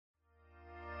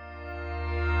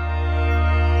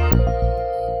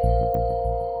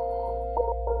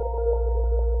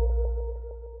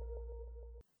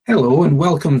Hello and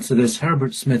welcome to this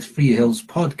Herbert Smith Freehills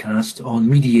podcast on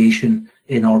mediation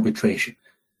in arbitration.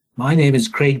 My name is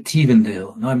Craig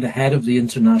Tievendale and I'm the head of the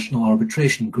International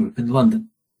Arbitration Group in London.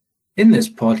 In this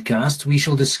podcast, we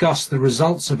shall discuss the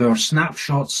results of our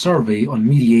snapshot survey on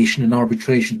mediation in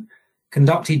arbitration,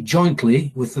 conducted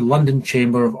jointly with the London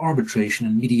Chamber of Arbitration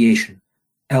and Mediation,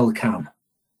 LCAM.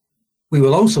 We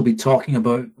will also be talking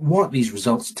about what these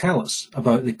results tell us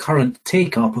about the current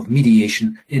take-up of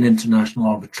mediation in international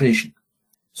arbitration.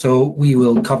 So we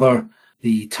will cover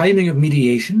the timing of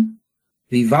mediation,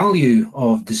 the value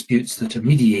of disputes that are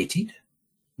mediated,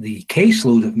 the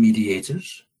caseload of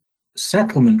mediators,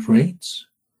 settlement rates,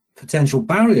 potential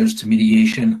barriers to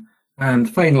mediation,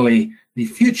 and finally, the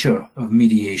future of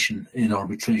mediation in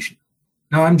arbitration.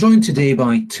 Now, I'm joined today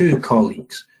by two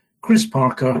colleagues, Chris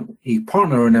Parker, a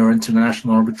partner in our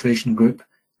International Arbitration Group,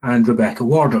 and Rebecca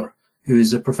Warder, who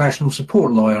is a professional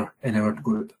support lawyer in our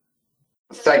group.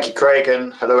 Thank you, Craig,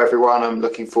 and hello everyone. I'm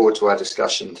looking forward to our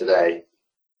discussion today.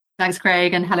 Thanks,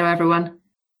 Craig, and hello everyone.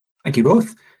 Thank you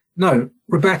both. Now,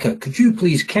 Rebecca, could you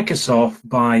please kick us off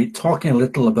by talking a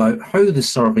little about how the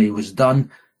survey was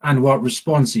done and what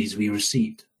responses we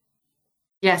received?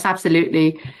 Yes,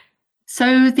 absolutely.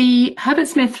 So the Herbert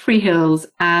Smith Freehills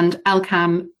and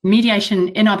LCAM Mediation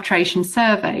in Arbitration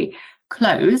survey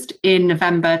closed in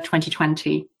November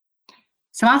 2020.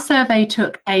 So our survey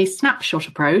took a snapshot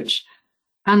approach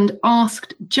and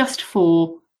asked just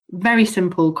 4 very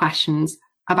simple questions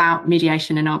about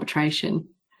mediation in arbitration.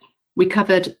 We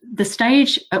covered the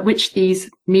stage at which these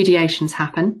mediations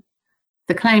happen,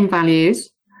 the claim values,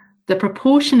 the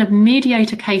proportion of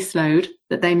mediator caseload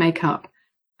that they make up,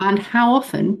 and how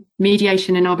often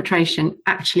mediation in arbitration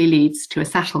actually leads to a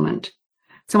settlement.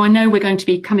 So I know we're going to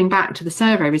be coming back to the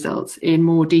survey results in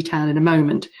more detail in a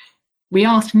moment. We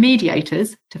asked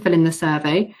mediators to fill in the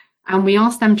survey, and we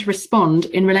asked them to respond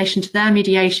in relation to their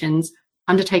mediations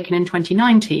undertaken in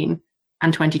 2019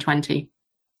 and 2020.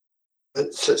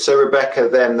 So Rebecca,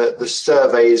 then the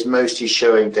survey is mostly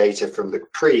showing data from the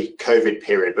pre-COVID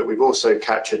period, but we've also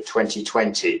captured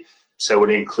 2020. So we'll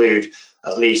include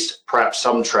at least perhaps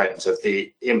some trends of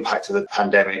the impact of the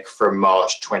pandemic from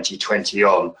March 2020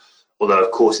 on, although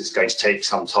of course it's going to take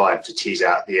some time to tease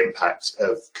out the impact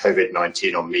of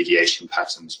COVID-19 on mediation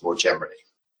patterns more generally.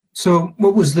 So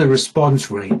what was the response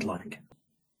rate like?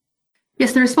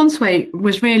 Yes, the response rate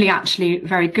was really actually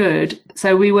very good.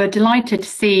 So we were delighted to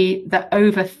see that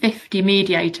over 50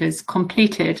 mediators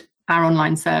completed our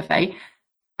online survey.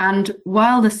 And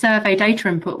while the survey data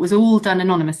input was all done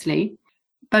anonymously,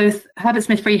 both Herbert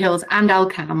Smith Freehills and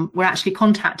LCAM were actually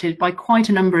contacted by quite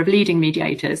a number of leading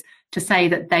mediators to say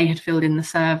that they had filled in the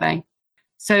survey.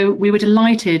 So we were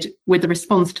delighted with the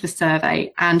response to the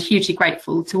survey and hugely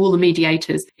grateful to all the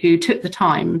mediators who took the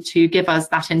time to give us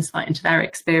that insight into their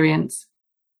experience.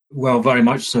 Well, very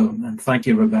much so, and thank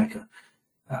you, Rebecca.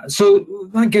 So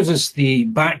that gives us the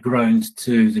background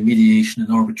to the mediation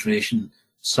and arbitration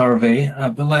survey,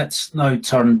 but let's now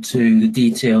turn to the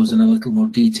details in a little more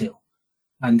detail.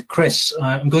 And Chris,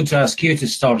 I'm going to ask you to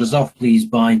start us off, please,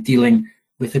 by dealing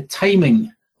with the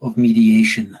timing of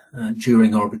mediation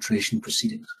during arbitration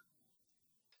proceedings.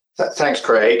 Thanks,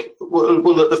 Craig. Well,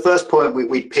 the first point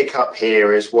we pick up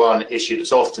here is one issue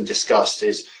that's often discussed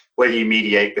is whether you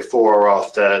mediate before or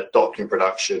after document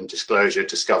production, disclosure,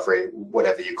 discovery,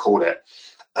 whatever you call it.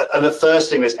 And the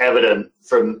first thing that's evident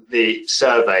from the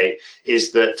survey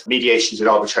is that mediations and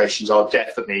arbitrations are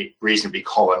definitely reasonably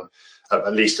common,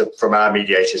 at least from our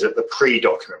mediators at the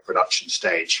pre-document production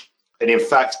stage. And in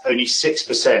fact, only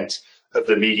 6% of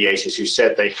the mediators who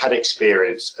said they had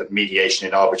experience of mediation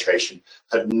in arbitration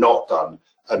had not done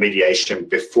a mediation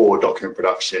before document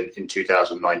production in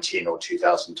 2019 or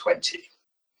 2020.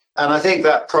 And I think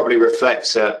that probably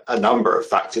reflects a number of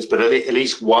factors, but at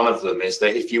least one of them is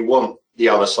that if you want the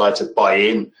other side to buy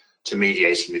in to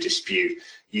mediating the dispute,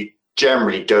 you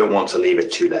generally don't want to leave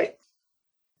it too late.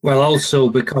 Well, also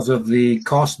because of the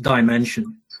cost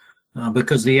dimension,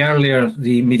 because the earlier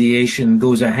the mediation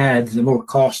goes ahead, the more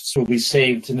costs will be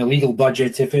saved in the legal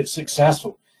budget if it's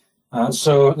successful.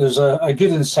 So there's a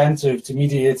good incentive to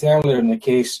mediate earlier in the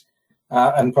case,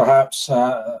 and perhaps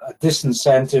a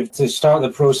disincentive to start the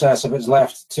process if it's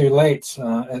left too late,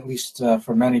 at least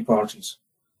for many parties.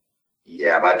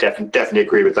 Yeah, I definitely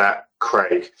agree with that,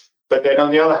 Craig. But then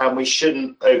on the other hand, we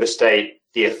shouldn't overstate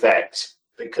the effect,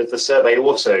 because the survey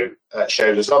also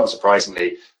showed us,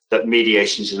 unsurprisingly, that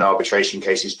mediations in arbitration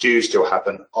cases do still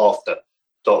happen after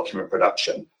document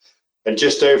production. And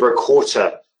just over a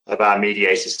quarter of our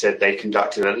mediators said they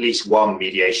conducted at least one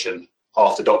mediation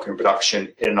after document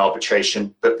production in an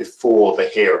arbitration, but before the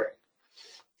hearing.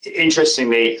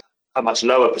 Interestingly, a much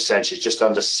lower percentage, just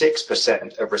under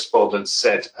 6% of respondents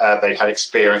said they had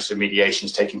experience with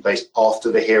mediations taking place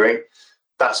after the hearing.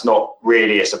 That's not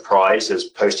really a surprise, as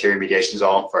post-hearing mediations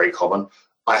aren't very common.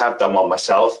 I have done one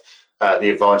myself.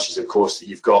 The advantage is, of course, that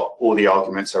you've got all the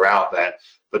arguments are out there,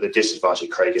 but the disadvantage,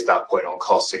 Craig, is that point on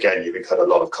costs. Again, you've incurred a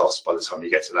lot of costs by the time you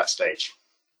get to that stage.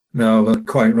 No, well,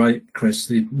 quite right, Chris.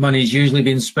 The money's usually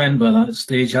been spent by that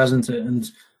stage, hasn't it? And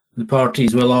the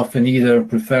parties will often either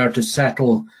prefer to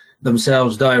settle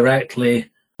themselves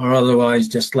directly or otherwise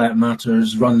just let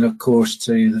matters run their course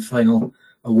to the final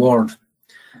award.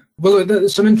 Well,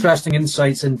 there's some interesting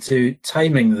insights into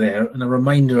timing there, and a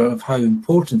reminder of how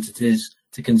important it is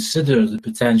to consider the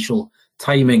potential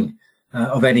timing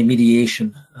of any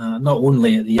mediation, not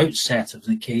only at the outset of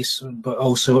the case, but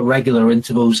also at regular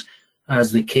intervals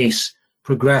as the case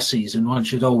progresses. And one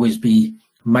should always be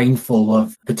mindful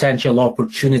of potential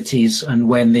opportunities and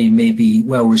when they may be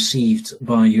well received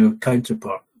by your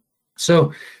counterpart.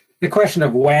 So the question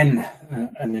of when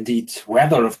and indeed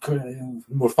whether,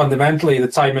 more fundamentally, the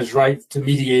time is right to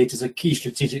mediate is a key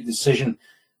strategic decision.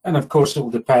 And of course, it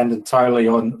will depend entirely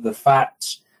on the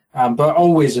facts. But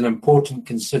always an important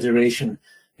consideration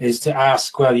is to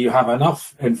ask whether you have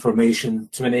enough information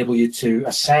to enable you to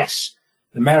assess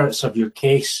the merits of your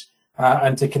case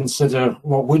and to consider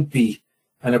what would be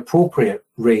an appropriate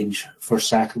range for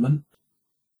settlement.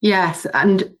 Yes,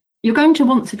 and you're going to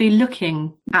want to be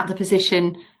looking at the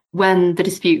position when the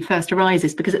dispute first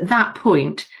arises, because at that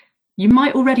point, you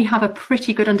might already have a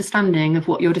pretty good understanding of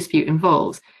what your dispute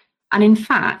involves. And in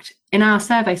fact, in our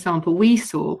survey sample, we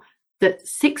saw that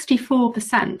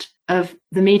 64% of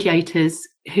the mediators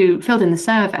who filled in the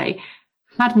survey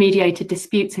had mediated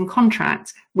disputes in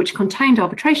contracts which contained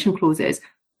arbitration clauses,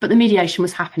 but the mediation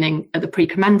was happening at the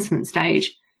pre-commencement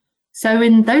stage. So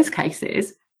in those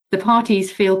cases, the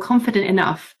parties feel confident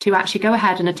enough to actually go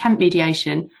ahead and attempt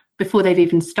mediation before they've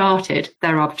even started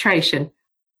their arbitration.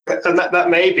 And that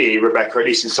may be, Rebecca, at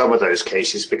least in some of those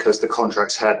cases, because the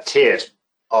contracts had tiered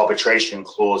arbitration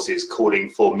clauses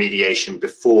calling for mediation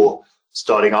before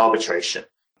starting arbitration.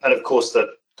 And of course,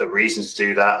 the reasons to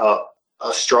do that are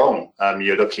strong.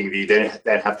 You're looking, you then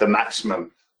have the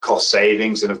maximum cost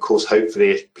savings, and of course,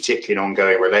 hopefully, particularly in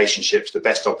ongoing relationships, the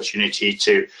best opportunity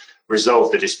to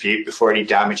resolve the dispute before any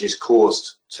damage is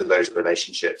caused to those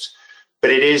relationships. But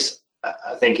it is,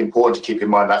 I think, important to keep in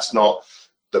mind that's not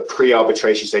the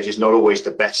pre-arbitration stage is not always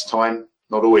the best time,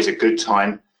 not always a good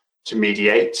time to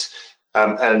mediate.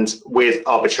 And with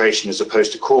arbitration as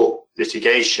opposed to court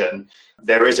litigation,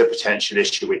 there is a potential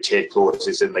issue with tiered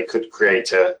clauses, and they could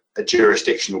create a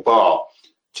jurisdictional bar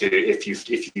to if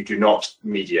you do not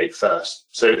mediate first.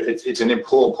 So it's an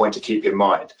important point to keep in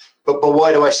mind. But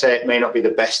why do I say it may not be the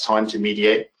best time to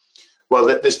mediate? Well,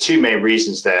 there's two main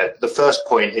reasons there. The first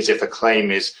point is if a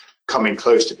claim is coming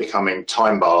close to becoming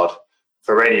time barred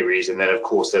for any reason, then of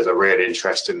course there's a real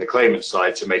interest in the claimant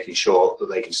side to making sure that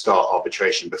they can start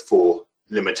arbitration before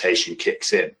limitation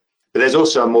kicks in. But there's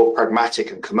also a more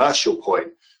pragmatic and commercial point,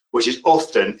 which is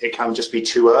often it can just be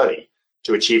too early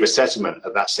to achieve a settlement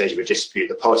at that stage of a dispute.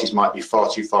 The parties might be far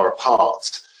too far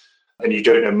apart, and you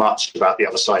don't know much about the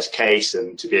other side's case,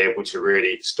 and to be able to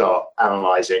really start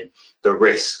analysing the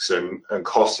risks and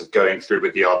costs of going through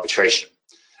with the arbitration.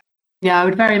 Yeah, I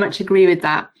would very much agree with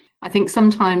that. I think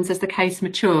sometimes as the case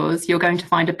matures, you're going to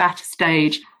find a better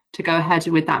stage to go ahead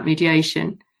with that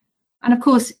mediation. And of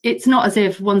course, it's not as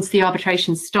if once the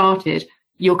arbitration started,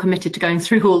 you're committed to going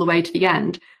through all the way to the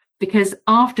end, because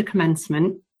after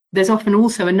commencement, there's often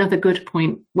also another good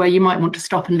point where you might want to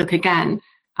stop and look again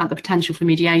at the potential for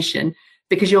mediation,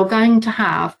 because you're going to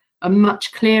have a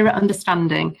much clearer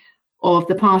understanding of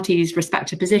the parties'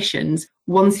 respective positions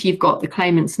once you've got the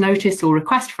claimant's notice or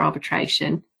request for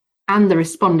arbitration and the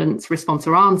respondent's response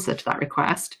or answer to that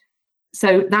request.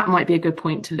 So that might be a good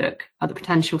point to look at the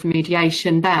potential for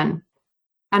mediation then.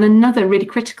 And another really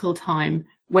critical time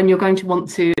when you're going to want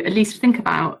to at least think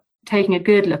about taking a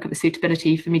good look at the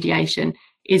suitability for mediation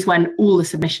is when all the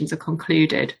submissions are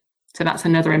concluded. So that's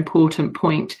another important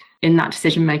point in that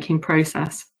decision-making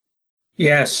process.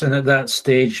 Yes, and at that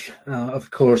stage, of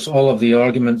course, all of the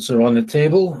arguments are on the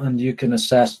table and you can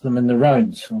assess them in the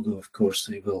round, although, of course,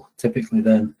 they will typically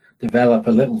then develop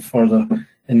a little further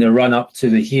in the run-up to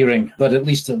the hearing. But at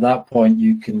least at that point,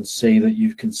 you can say that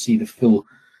you can see the full,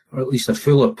 or at least as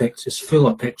full a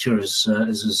picture as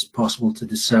is possible to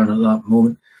discern at that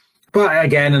moment. But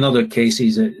again, in other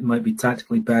cases, it might be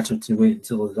tactically better to wait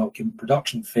until the document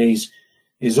production phase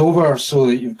is over so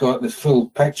that you've got the full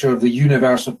picture of the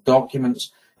universe of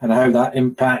documents and how that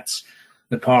impacts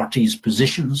the parties'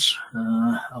 positions.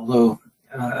 Although,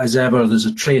 as ever, there's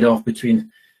a trade-off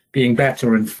between being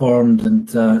better informed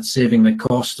and saving the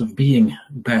cost of being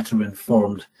better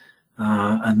informed.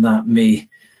 And that may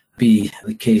be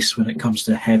the case when it comes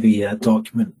to heavy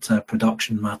document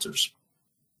production matters.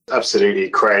 Absolutely,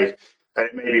 Craig. And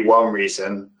it may be one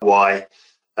reason why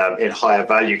in higher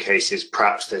value cases,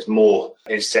 perhaps there's more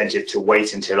incentive to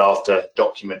wait until after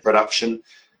document production,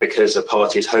 because a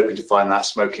party is hoping to find that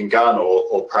smoking gun,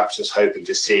 or perhaps is hoping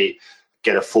to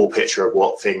get a full picture of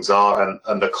what things are,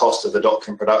 and the cost of the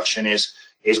document production is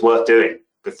worth doing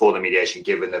before the mediation,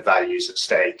 given the values at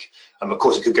stake. Of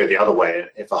course, it could go the other way.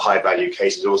 If a high value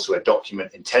case is also a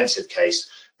document intensive case,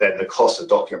 then the cost of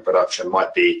document production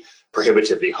might be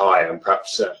prohibitively high and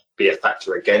perhaps be a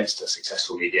factor against a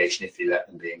successful mediation if you let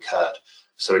them be incurred.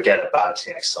 So again, a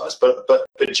balancing exercise. But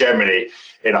generally,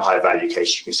 in a high value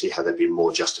case, you can see how there'd be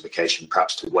more justification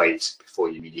perhaps to wait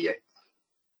before you mediate.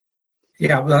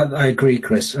 Yeah, I agree,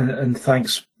 Chris, and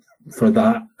thanks for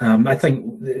that. I think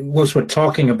whilst we're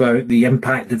talking about the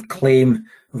impact of claim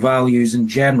values in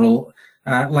general,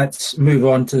 let's move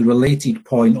on to the related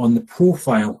point on the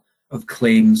profile of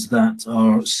claims that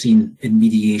are seen in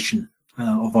mediation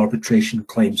of arbitration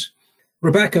claims.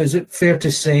 Rebecca, is it fair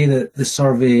to say that the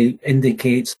survey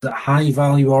indicates that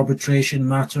high-value arbitration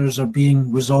matters are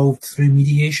being resolved through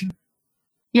mediation?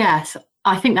 Yes,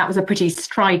 I think that was a pretty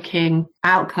striking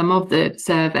outcome of the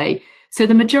survey. So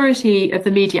the majority of the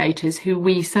mediators who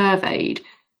we surveyed,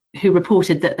 who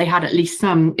reported that they had at least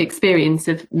some experience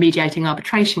of mediating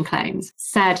arbitration claims,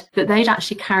 said that they'd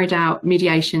actually carried out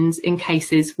mediations in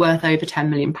cases worth over £10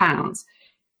 million.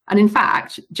 And in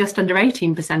fact, just under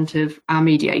 18% of our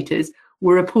mediators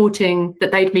were reporting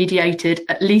that they'd mediated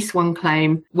at least one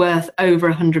claim worth over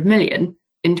 100 million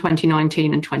in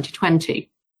 2019 and 2020.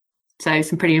 So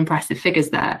some pretty impressive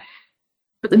figures there.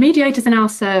 But the mediators in our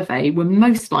survey were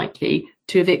most likely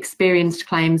to have experienced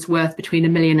claims worth between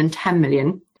 £1 million and £10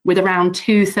 million, with around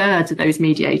 2/3 of those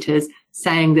mediators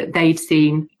saying that they'd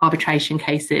seen arbitration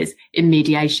cases in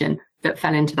mediation that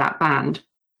fell into that band.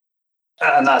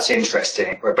 And that's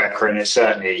interesting, Rebecca, and it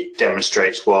certainly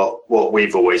demonstrates what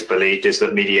we've always believed, is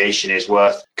that mediation is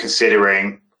worth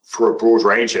considering for a broad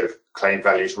range of claim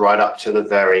values, right up to the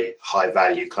very high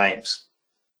value claims.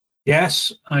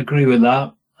 Yes, I agree with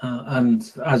that.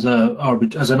 And as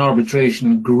an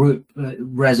arbitration group, it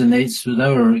resonates with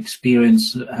our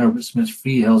experience at Herbert Smith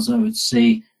Freehills, I would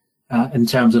say, in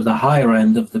terms of the higher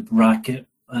end of the bracket.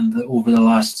 And over the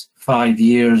last 5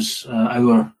 years,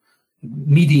 our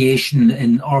mediation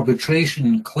in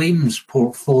arbitration claims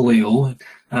portfolio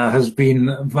has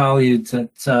been valued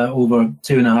at over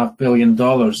 $2.5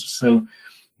 billion. So,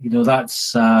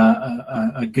 that's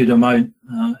a good amount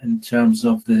in terms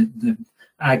of the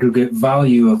aggregate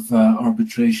value of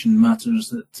arbitration matters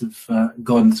that have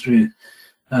gone through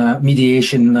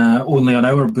mediation only on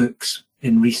our books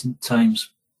in recent times.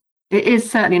 It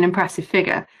is certainly an impressive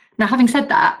figure. Now, having said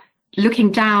that,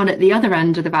 looking down at the other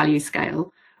end of the value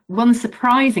scale, one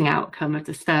surprising outcome of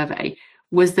the survey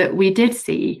was that we did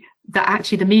see that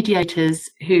actually the mediators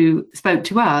who spoke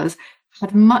to us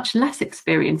had much less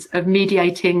experience of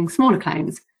mediating smaller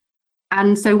claims.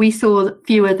 And so we saw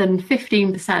fewer than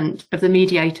 15% of the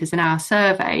mediators in our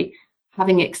survey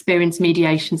having experienced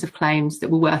mediations of claims that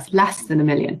were worth less than £1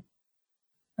 million.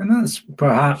 And that's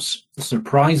perhaps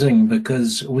surprising,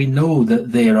 because we know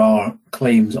that there are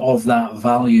claims of that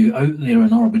value out there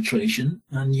in arbitration,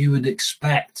 and you would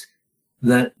expect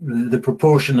that the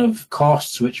proportion of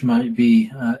costs which might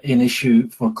be an issue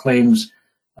for claims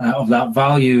of that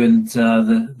value and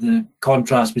the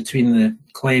contrast between the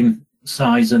claim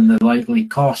size and the likely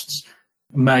costs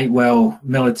might well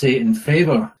militate in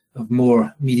favour of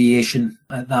more mediation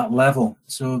at that level.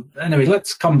 So anyway,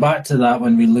 let's come back to that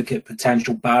when we look at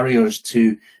potential barriers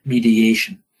to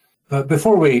mediation. But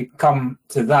before we come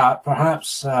to that,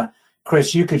 perhaps,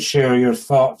 Chris, you could share your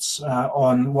thoughts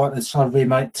on what the survey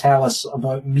might tell us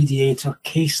about mediator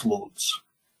caseloads.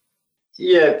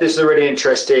 Yeah, this is a really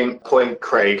interesting point,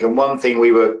 Craig. And one thing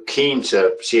we were keen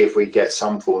to see if we get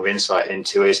some form of insight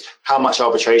into is how much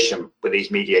arbitration were these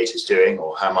mediators doing,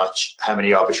 or how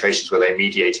many arbitrations were they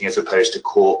mediating as opposed to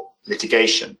court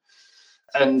litigation.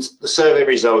 And the survey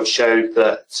results showed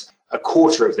that a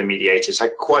quarter of the mediators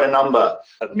had quite a number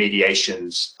of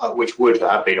mediations, which would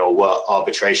have been or were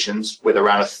arbitrations, with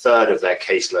around 1/3 of their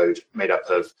caseload made up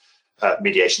of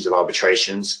mediations of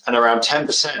arbitrations, and around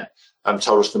 10%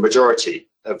 told us the majority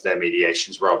of their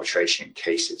mediations were arbitration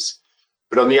cases.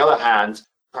 But on the other hand,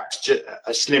 perhaps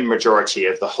a slim majority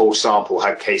of the whole sample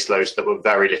had caseloads that were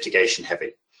very litigation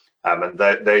heavy. And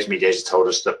those mediators told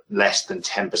us that less than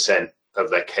 10%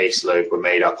 of their caseload were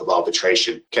made up of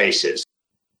arbitration cases.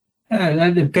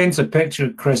 It paints a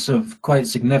picture, Chris, of quite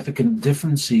significant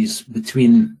differences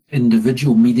between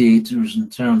individual mediators in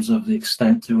terms of the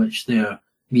extent to which their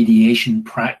mediation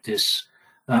practice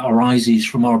arises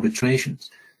from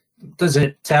arbitrations. Does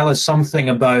it tell us something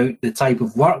about the type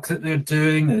of work that they're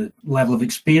doing, the level of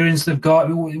experience they've got?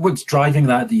 What's driving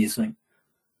that, do you think?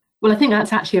 Well, I think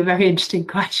that's actually a very interesting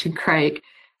question, Craig.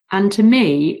 And to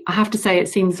me, I have to say it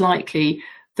seems likely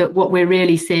that what we're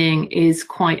really seeing is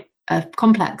quite a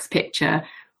complex picture,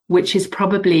 which is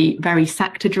probably very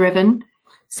sector driven.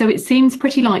 So it seems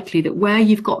pretty likely that where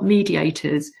you've got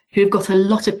mediators who've got a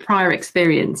lot of prior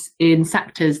experience in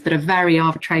sectors that are very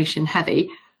arbitration heavy,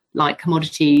 like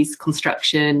commodities,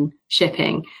 construction,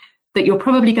 shipping, that you're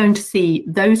probably going to see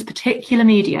those particular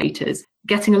mediators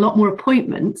getting a lot more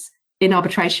appointments in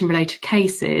arbitration related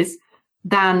cases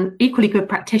than equally good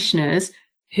practitioners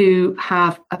who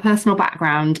have a personal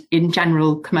background in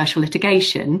general commercial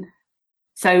litigation.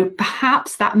 So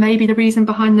perhaps that may be the reason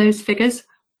behind those figures.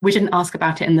 We didn't ask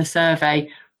about it in the survey,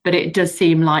 but it does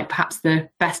seem like perhaps the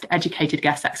best educated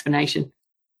guess explanation.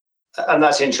 And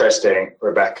that's interesting,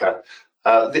 Rebecca.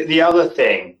 The other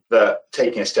thing that,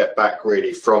 taking a step back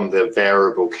really from the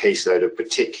variable caseload of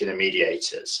particular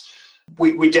mediators,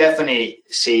 we definitely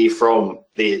see from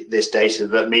this data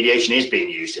that mediation is being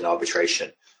used in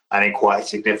arbitration and in quite a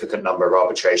significant number of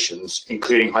arbitrations,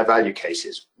 including high value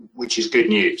cases, which is good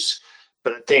news.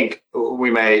 But I think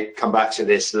we may come back to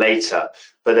this later,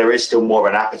 but there is still more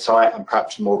of an appetite and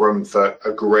perhaps more room for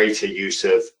a greater use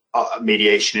of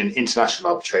mediation in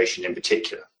international arbitration in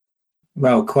particular.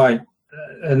 Well, quite.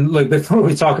 And look, before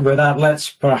we talk about that, let's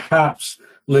perhaps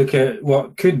look at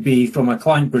what could be, from a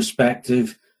client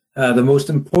perspective, the most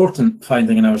important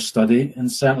finding in our study,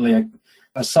 and certainly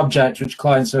a subject which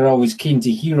clients are always keen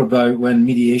to hear about when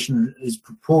mediation is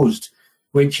proposed,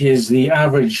 which is the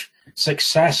average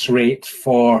success rate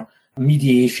for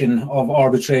mediation of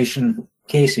arbitration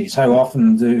cases. How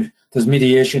often does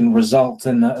mediation result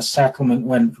in a settlement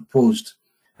when proposed?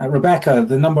 Rebecca,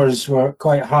 the numbers were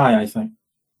quite high, I think.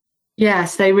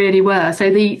 Yes, they really were. So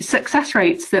the success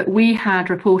rates that we had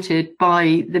reported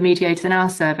by the mediators in our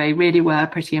survey really were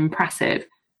pretty impressive.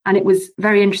 And it was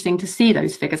very interesting to see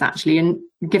those figures actually, and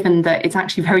given that it's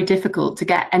actually very difficult to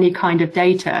get any kind of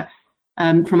data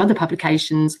from other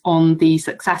publications on the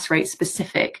success rate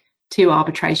specific to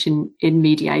arbitration in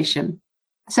mediation.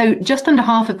 So just under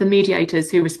half of the mediators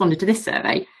who responded to this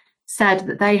survey said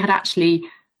that they had actually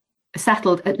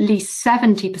settled at least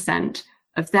 70%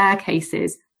 of their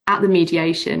cases at the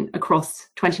mediation across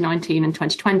 2019 and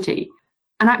 2020.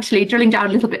 And actually, drilling down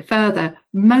a little bit further,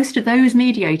 most of those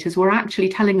mediators were actually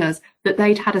telling us that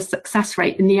they'd had a success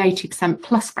rate in the 80%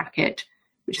 plus bracket,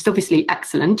 which is obviously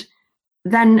excellent.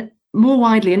 Then more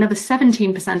widely, another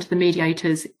 17% of the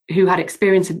mediators who had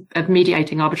experience of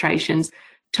mediating arbitrations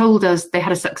told us they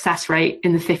had a success rate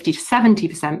in the 50 to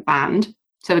 70% band.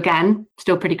 So again,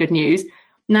 still pretty good news.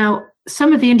 Now,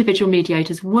 some of the individual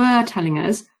mediators were telling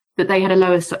us that they had a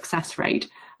lower success rate,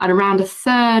 and around a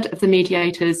third of the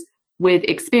mediators with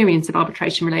experience of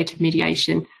arbitration-related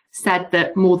mediation said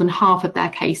that more than half of their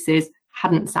cases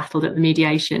hadn't settled at the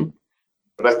mediation.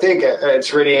 But I think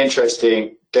it's really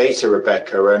interesting data,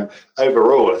 Rebecca, and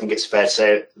overall I think it's fair to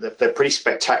say that they're pretty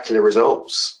spectacular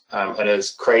results. And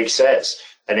as Craig says,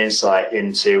 an insight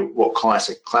into what clients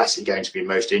are classically going to be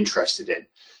most interested in.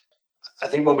 I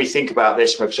think when we think about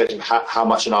this from a perspective of how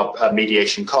much our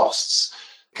mediation costs,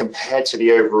 compared to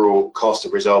the overall cost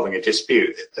of resolving a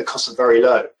dispute, the costs are very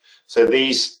low. So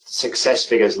these success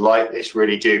figures like this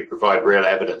really do provide real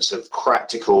evidence of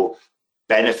practical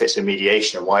benefits of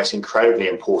mediation and why it's incredibly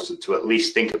important to at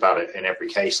least think about it in every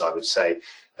case, I would say,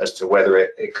 as to whether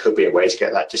it could be a way to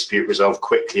get that dispute resolved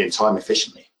quickly and time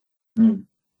efficiently.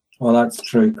 Well, that's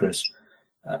true, Chris.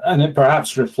 And it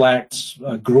perhaps reflects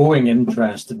a growing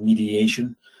interest in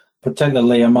mediation,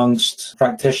 particularly amongst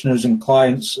practitioners and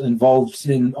clients involved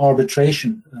in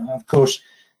arbitration. Of course,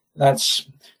 that's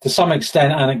to some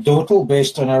extent anecdotal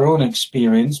based on our own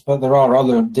experience, but there are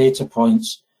other data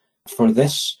points for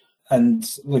this. And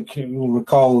look, you'll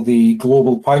recall the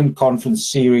Global Pound Conference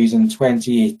series in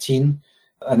 2018,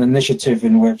 an initiative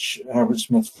in which Herbert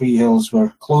Smith Freehills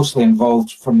were closely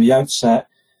involved from the outset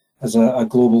as a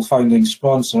global founding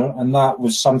sponsor. And that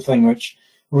was something which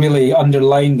really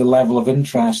underlined the level of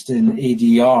interest in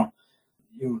ADR.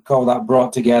 You recall that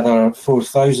brought together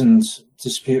 4,000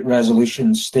 dispute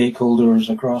resolution stakeholders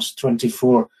across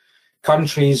 24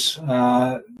 countries,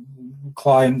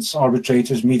 clients,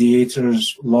 arbitrators,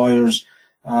 mediators, lawyers,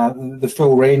 the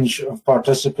full range of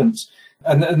participants.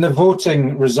 And the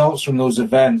voting results from those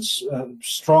events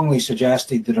strongly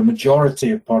suggested that a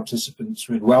majority of participants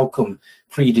would welcome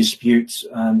pre-dispute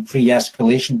and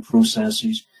pre-escalation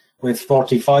processes, with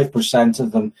 45%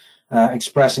 of them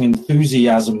expressing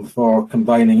enthusiasm for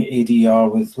combining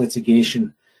ADR with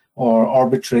litigation or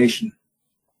arbitration.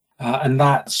 And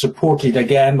that supported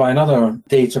again by another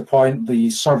data point,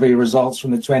 the survey results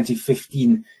from the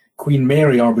 2015 Queen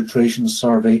Mary Arbitration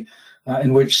Survey,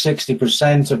 in which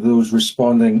 60% of those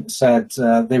responding said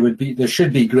there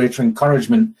should be greater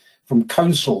encouragement from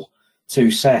counsel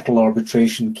to settle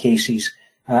arbitration cases,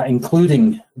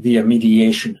 including via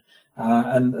mediation.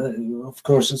 And of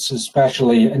course, it's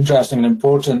especially interesting and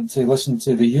important to listen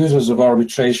to the users of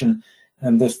arbitration,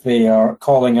 and if they are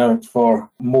calling out for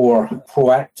more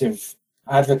proactive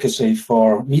advocacy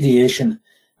for mediation,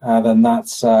 then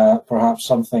that's perhaps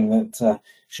something that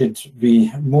should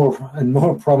be more and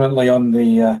more prominently on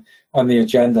the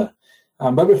agenda.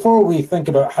 But before we think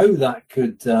about how that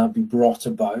could be brought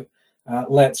about,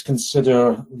 let's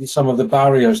consider some of the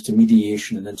barriers to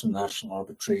mediation in international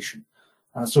arbitration.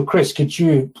 So, Chris, could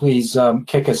you please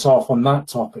kick us off on that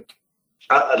topic?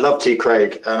 I'd love to,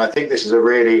 Craig. And I think this is a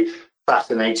really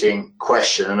fascinating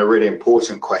question and a really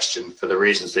important question for the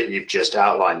reasons that you've just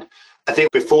outlined. I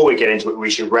think before we get into it, we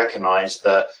should recognize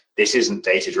that this isn't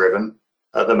data-driven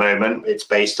at the moment. It's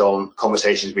based on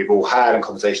conversations we've all had and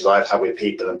conversations I've had with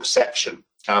people and perception.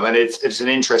 And it's an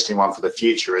interesting one for the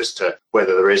future as to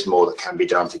whether there is more that can be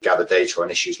done to gather data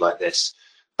on issues like this.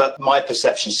 But my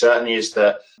perception certainly is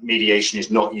that mediation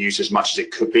is not used as much as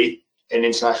it could be in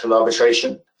international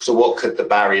arbitration. So what could the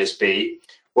barriers be?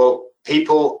 Well,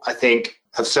 people, I think,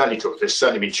 have certainly talked, this has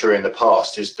certainly been true in the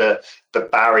past, is that the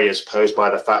barriers posed by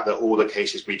the fact that all the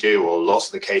cases we do, or lots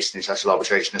of the cases in international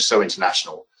arbitration, are so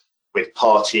international, with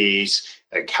parties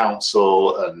and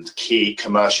counsel and key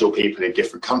commercial people in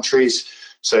different countries,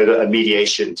 so that a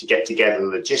mediation to get together the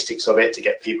logistics of it, to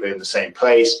get people in the same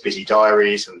place, busy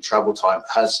diaries and travel time,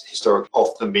 has historically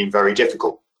often been very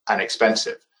difficult and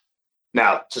expensive.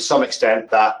 Now, to some extent,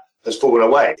 that has fallen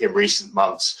away in recent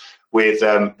months with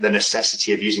the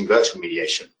necessity of using virtual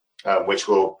mediation, which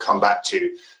we'll come back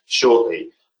to shortly,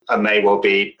 and may well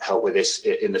be help with this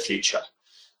in the future.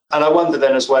 And I wonder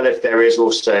then as well if there is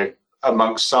also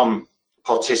amongst some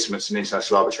participants in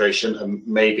international arbitration, and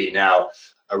maybe now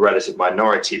a relative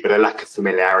minority, but a lack of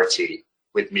familiarity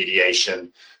with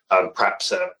mediation,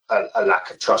 perhaps a lack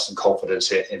of trust and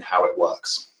confidence in how it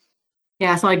works.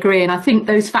 Yes, I agree. And I think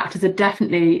those factors are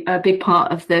definitely a big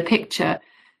part of the picture.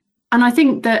 And I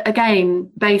think that, again,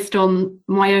 based on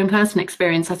my own personal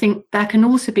experience, I think there can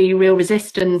also be real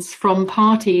resistance from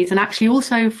parties and actually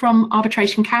also from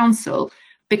arbitration counsel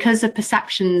because of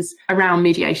perceptions around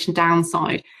mediation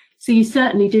downside. So you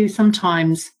certainly do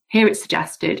sometimes hear it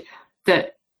suggested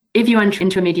that if you enter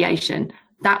into a mediation,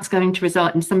 that's going to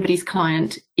result in somebody's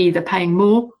client either paying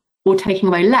more or taking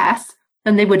away less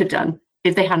than they would have done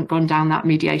if they hadn't gone down that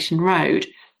mediation road.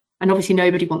 And obviously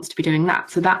nobody wants to be doing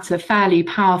that. So that's a fairly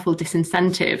powerful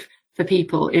disincentive for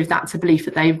people if that's a belief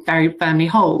that they very firmly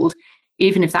hold,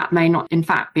 even if that may not in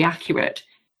fact be accurate.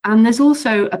 And there's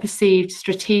also a perceived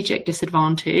strategic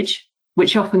disadvantage,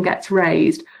 which often gets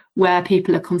raised where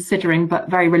people are considering but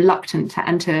very reluctant to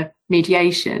enter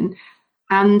mediation.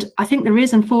 And I think there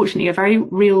is unfortunately a very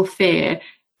real fear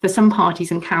for some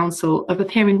parties and counsel of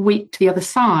appearing weak to the other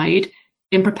side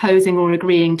in proposing or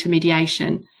agreeing to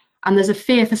mediation. And there's a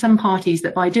fear for some parties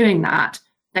that by doing that,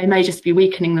 they may just be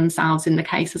weakening themselves in the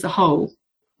case as a whole.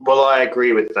 Well, I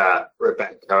agree with that,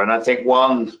 Rebecca. And I think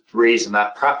one reason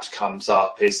that perhaps comes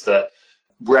up is the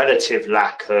relative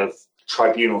lack of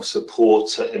tribunal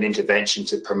support and intervention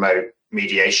to promote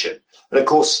mediation. And of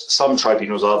course, some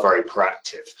tribunals are very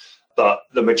proactive, but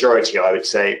the majority, I would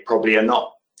say, probably are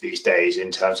not these days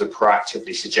in terms of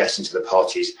proactively suggesting to the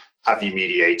parties, have you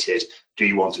mediated? Do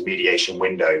you want a mediation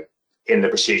window in the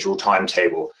procedural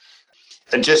timetable?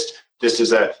 And just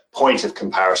as a point of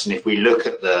comparison, if we look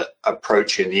at the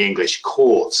approach in the English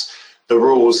courts, the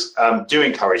rules do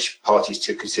encourage parties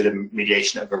to consider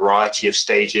mediation at a variety of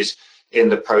stages in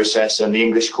the process, and the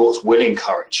English courts will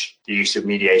encourage the use of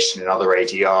mediation in other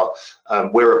ADR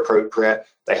where appropriate.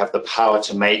 They have the power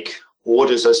to make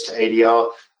orders as to ADR,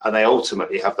 and they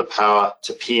ultimately have the power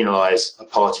to penalise a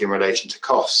party in relation to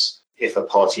costs if a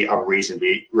party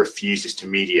unreasonably refuses to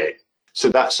mediate. So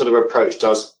that sort of approach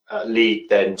does lead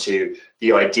then to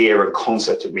the idea and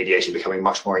concept of mediation becoming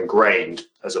much more ingrained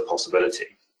as a possibility.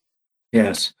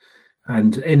 Yes.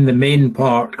 And in the main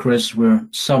part, Chris, we're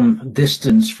some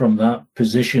distance from that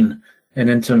position in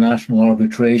international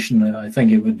arbitration. I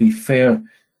think it would be fair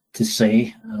to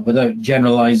say, without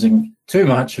generalizing too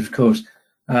much, of course,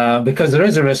 because there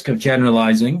is a risk of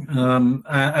generalizing,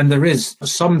 and there is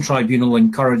some tribunal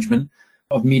encouragement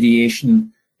of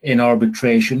mediation in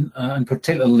arbitration, and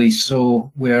particularly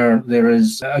so where there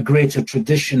is a greater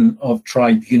tradition of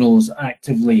tribunals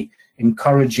actively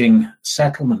encouraging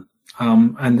settlement.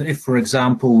 And if, for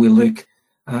example, we look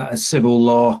at civil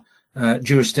law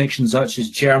jurisdictions such as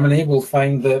Germany, we'll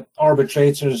find that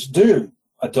arbitrators do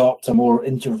adopt a more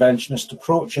interventionist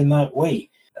approach in that way.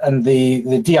 And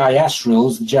the DIS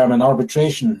rules, the German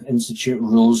Arbitration Institute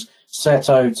rules, set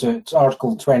out at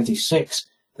Article 26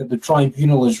 that the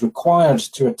tribunal is required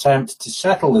to attempt to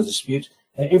settle the dispute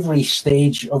at every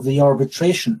stage of the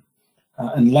arbitration,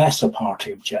 unless a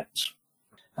party objects.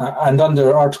 And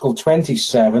under Article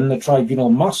 27, the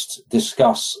tribunal must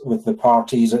discuss with the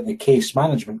parties at the case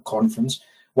management conference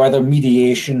whether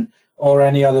mediation or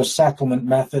any other settlement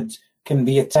method can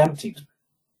be attempted.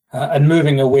 And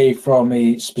moving away from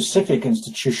a specific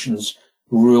institution's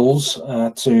rules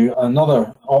to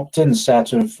another opt-in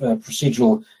set of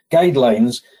procedural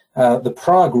guidelines, the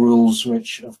Prague rules,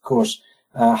 which of course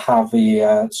have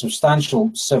a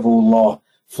substantial civil law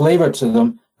flavour to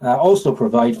them, also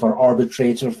provide for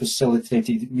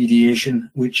arbitrator-facilitated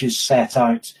mediation, which is set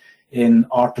out in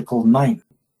Article 9.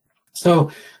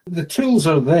 So the tools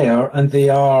are there and they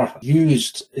are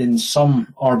used in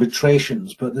some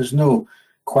arbitrations, but there's no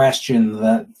question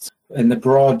that in the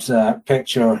broad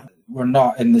picture, we're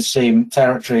not in the same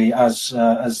territory as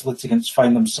litigants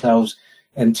find themselves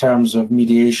in terms of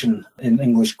mediation in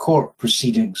English court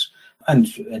proceedings.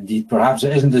 And indeed, perhaps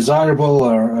it isn't desirable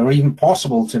or even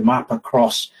possible to map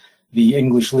across the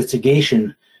English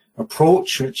litigation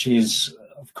approach, which is,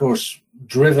 of course,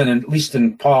 driven at least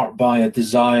in part by a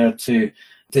desire to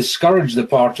discourage the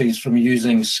parties from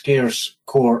using scarce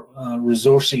court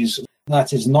resources.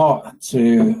 That is not to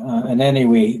in any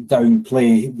way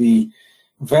downplay the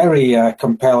very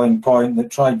compelling point that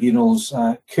tribunals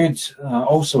could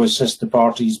also assist the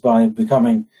parties by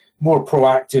becoming more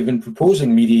proactive in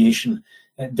proposing mediation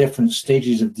at different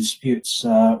stages of disputes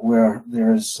where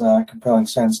there is compelling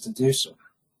sense to do so.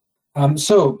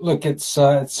 So, look, it's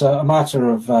a matter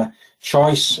of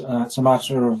choice. It's a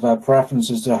matter of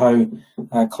preference as to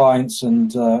how clients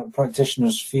and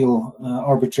practitioners feel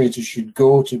arbitrators should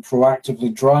go to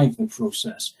proactively drive the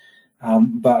process.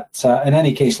 But in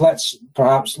any case, let's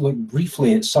perhaps look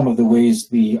briefly at some of the ways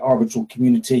the arbitral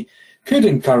community could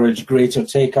encourage greater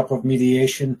take-up of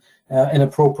mediation in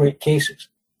appropriate cases.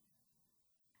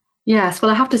 Yes,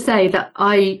 well, I have to say that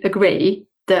I agree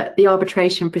that the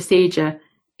arbitration procedure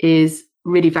is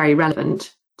really very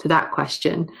relevant to that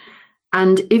question.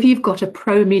 And if you've got a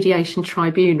pro-mediation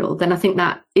tribunal, then I think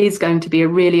that is going to be a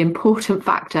really important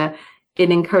factor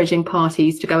in encouraging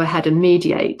parties to go ahead and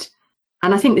mediate.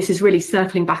 And I think this is really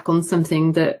circling back on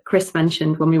something that Chris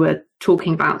mentioned when we were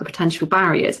talking about the potential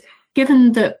barriers.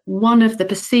 Given that one of the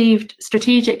perceived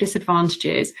strategic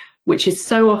disadvantages, which is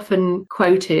so often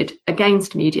quoted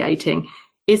against mediating,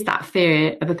 is that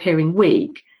fear of appearing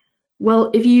weak.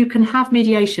 Well, if you can have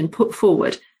mediation put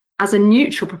forward as a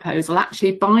neutral proposal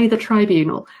actually by the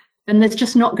tribunal, then there's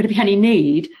just not going to be any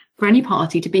need for any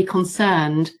party to be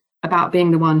concerned about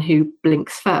being the one who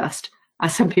blinks first,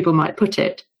 as some people might put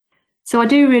it. So I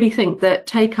do really think that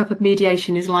take-up of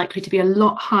mediation is likely to be a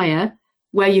lot higher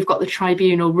where you've got the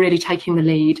tribunal really taking the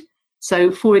lead.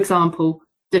 So, for example,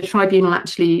 the tribunal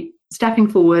actually stepping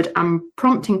forward and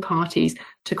prompting parties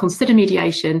to consider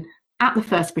mediation at the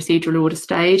first procedural order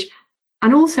stage,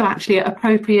 and also actually at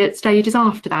appropriate stages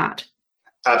after that.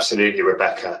 Absolutely,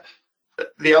 Rebecca.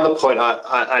 The other point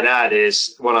I'd add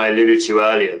is one I alluded to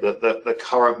earlier, that the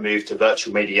current move to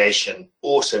virtual mediation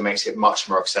also makes it much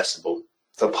more accessible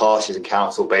for parties and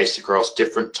counsel based across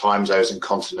different time zones and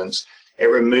continents. It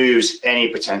removes any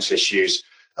potential issues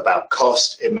about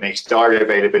cost. It makes diary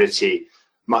availability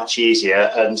much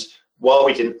easier. And while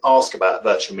we didn't ask about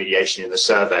virtual mediation in the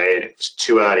survey, and it was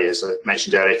too early, as I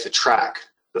mentioned earlier, to track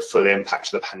the full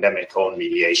impact of the pandemic on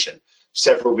mediation,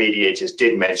 several mediators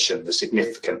did mention the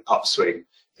significant upswing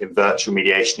in virtual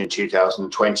mediation in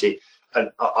 2020. And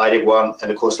I did one in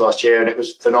the course last year, and it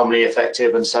was phenomenally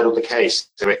effective and settled the case.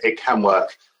 So it can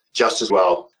work just as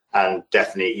well and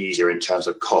definitely easier in terms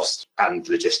of cost and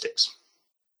logistics.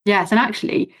 Yes, and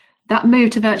actually, that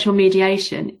move to virtual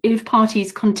mediation, if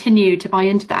parties continue to buy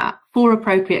into that for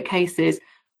appropriate cases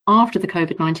after the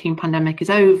COVID-19 pandemic is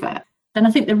over, then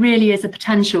I think there really is a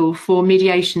potential for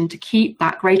mediation to keep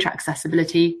that greater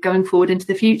accessibility going forward into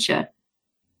the future.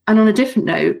 And on a different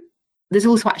note, there's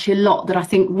also actually a lot that I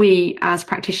think we as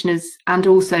practitioners and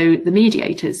also the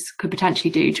mediators could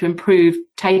potentially do to improve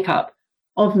take-up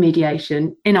of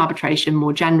mediation in arbitration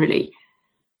more generally.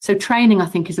 So training, I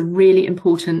think, is a really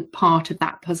important part of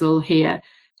that puzzle here.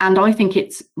 And I think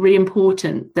it's really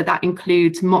important that that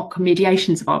includes mock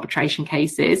mediations of arbitration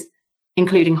cases,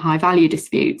 including high value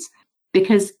disputes,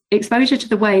 because exposure to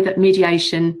the way that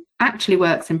mediation actually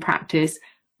works in practice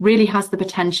really has the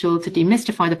potential to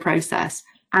demystify the process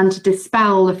and to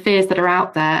dispel the fears that are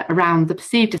out there around the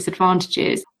perceived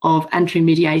disadvantages of entering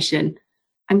mediation.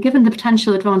 And given the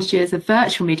potential advantages of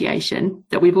virtual mediation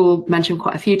that we've all mentioned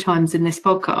quite a few times in this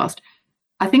podcast,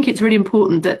 I think it's really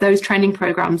important that those training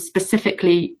programs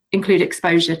specifically include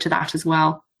exposure to that as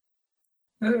well.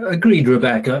 Agreed,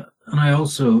 Rebecca. And I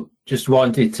also just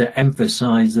wanted to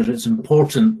emphasise that it's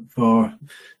important for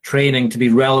training to be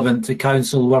relevant to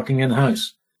counsel working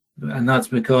in-house. And that's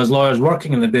because lawyers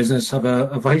working in the business have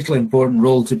a vitally important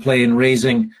role to play in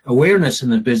raising awareness in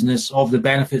the business of the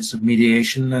benefits of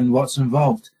mediation and what's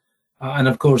involved. And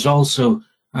of course also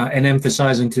in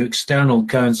emphasising to external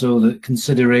counsel that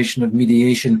consideration of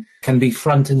mediation can be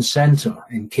front and centre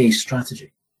in case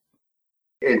strategy.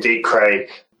 Indeed, Craig.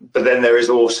 But then there is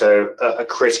also a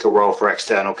critical role for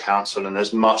external counsel, and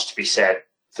there's much to be said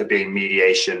for being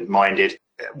mediation minded.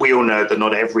 We all know that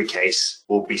not every case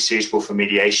will be suitable for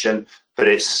mediation, but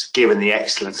it's given the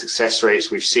excellent success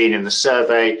rates we've seen in the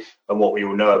survey and what we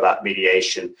all know about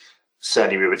mediation.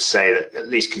 Certainly we would say that at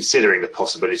least considering the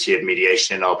possibility of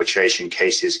mediation in arbitration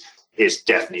cases is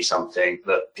definitely something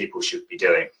that people should be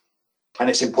doing. And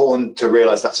it's important to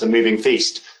realise that's a moving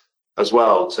feast as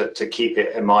well, to keep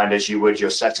it in mind as you would your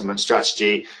settlement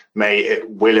strategy. It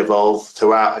will evolve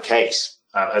throughout a case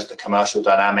as the commercial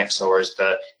dynamics or as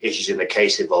the issues in the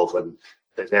case evolve, and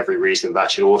there's every reason that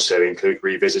should also include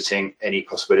revisiting any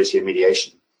possibility of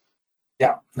mediation.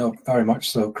 Yeah, no, very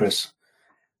much so, Chris.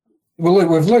 Well, look,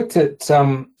 we've looked at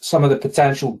some of the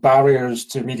potential barriers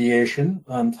to mediation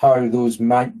and how those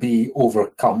might be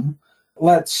overcome.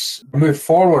 Let's move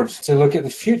forward to look at the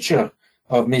future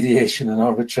of mediation and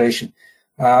arbitration.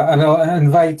 And I'll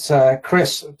invite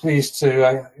Chris, please,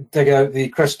 to dig out the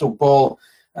crystal ball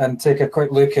and take a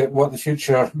quick look at what the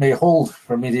future may hold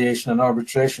for mediation and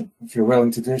arbitration, if you're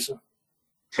willing to do so.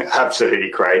 Absolutely,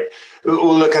 Craig.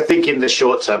 Well, look, I think in the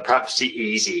short term, perhaps the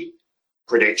easy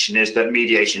prediction is that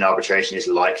mediation and arbitration is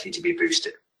likely to be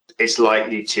boosted. It's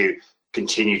likely to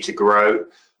continue to grow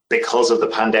because of the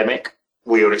pandemic.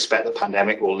 We would expect the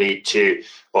pandemic will lead to,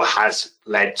 or has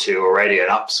led to already, an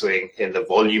upswing in the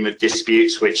volume of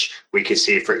disputes, which we could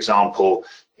see, for example,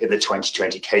 in the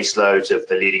 2020 caseloads of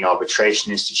the leading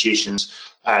arbitration institutions.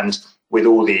 And with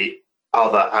all the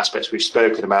other aspects we've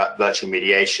spoken about, virtual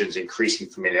mediations, increasing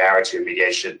familiarity with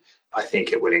mediation, I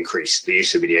think it will increase. The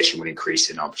use of mediation will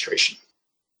increase in arbitration.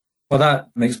 Well, that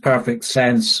makes perfect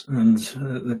sense. And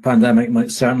the pandemic might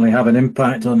certainly have an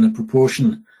impact on the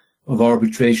proportion of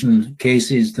arbitration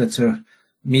cases that are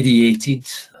mediated.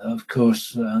 Of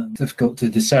course, difficult to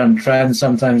discern trends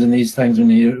sometimes in these things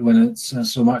when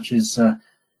it's so much is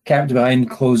kept behind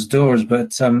closed doors,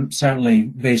 but certainly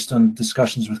based on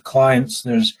discussions with clients,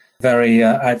 there's very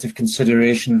active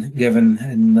consideration given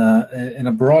in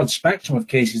a broad spectrum of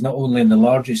cases, not only in the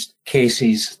largest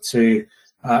cases, to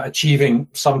achieving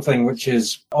something which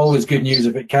is always good news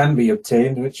if it can be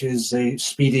obtained, which is a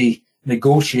speedy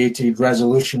negotiated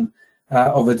resolution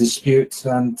of a dispute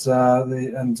and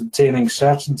obtaining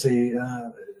certainty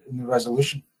in the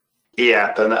resolution.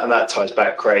 Yeah, and that ties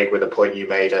back, Craig, with the point you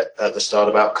made at the start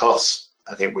about costs.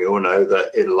 I think we all know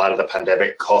that in light of the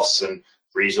pandemic, costs and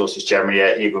resources generally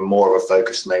are even more of a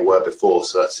focus than they were before.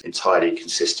 So that's entirely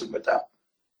consistent with that.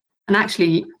 And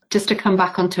actually, just to come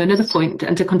back onto another point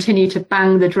and to continue to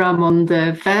bang the drum on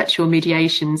the virtual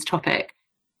mediations topic,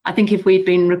 I think if we'd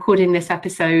been recording this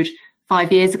episode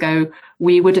 5 years ago,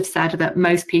 we would have said that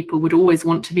most people would always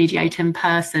want to mediate in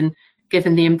person,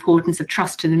 given the importance of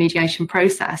trust in the mediation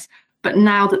process. But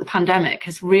now that the pandemic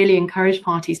has really encouraged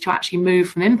parties to actually move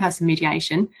from in-person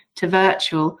mediation to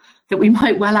virtual, that we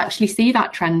might well actually see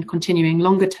that trend continuing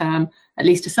longer term, at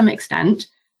least to some extent,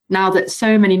 now that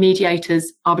so many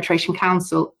mediators, arbitration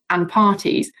counsel and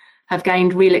parties have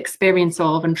gained real experience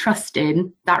of and trust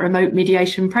in that remote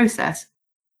mediation process.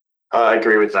 I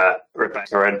agree with that,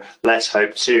 Rebecca, and let's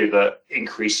hope too that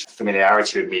increased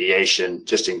familiarity with mediation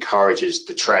just encourages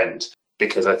the trend,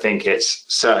 because I think it's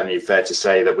certainly fair to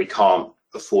say that we can't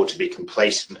afford to be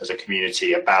complacent as a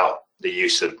community about the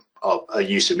use of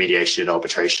mediation and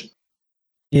arbitration.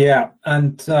 Yeah,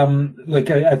 and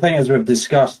look, I think as we've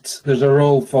discussed, there's a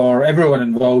role for everyone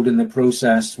involved in the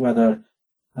process, whether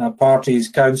parties,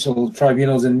 counsel,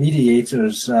 tribunals and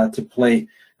mediators to play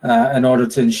in order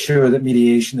to ensure that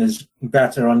mediation is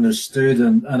better understood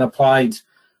and applied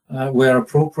where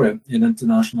appropriate in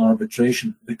international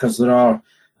arbitration, because there are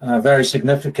very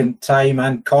significant time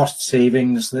and cost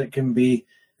savings that can be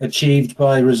achieved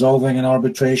by resolving an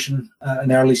arbitration at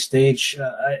an early stage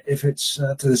if it's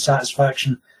to the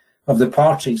satisfaction of the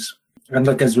parties. And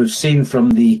look, as we've seen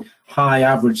from the high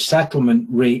average settlement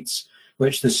rates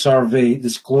which the survey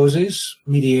discloses,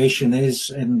 mediation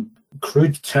is, in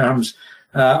crude terms,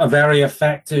 a very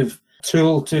effective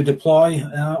tool to deploy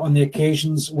on the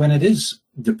occasions when it is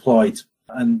deployed.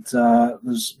 And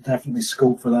there's definitely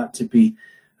scope for that to be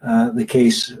the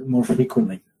case more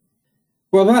frequently.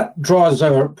 Well, that draws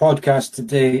our podcast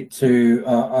today to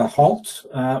a halt.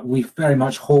 We very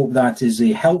much hope that is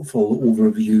a helpful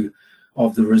overview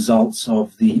of the results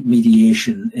of the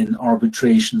mediation in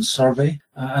arbitration survey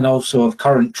and also of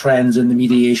current trends in the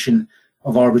mediation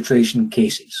of arbitration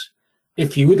cases.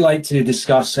 If you would like to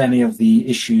discuss any of the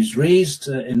issues raised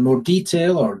in more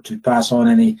detail or to pass on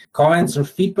any comments or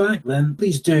feedback, then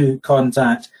please do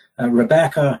contact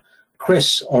Rebecca,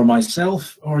 Chris, or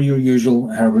myself, or your usual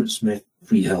Herbert Smith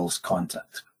Freehills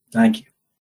contact. Thank you.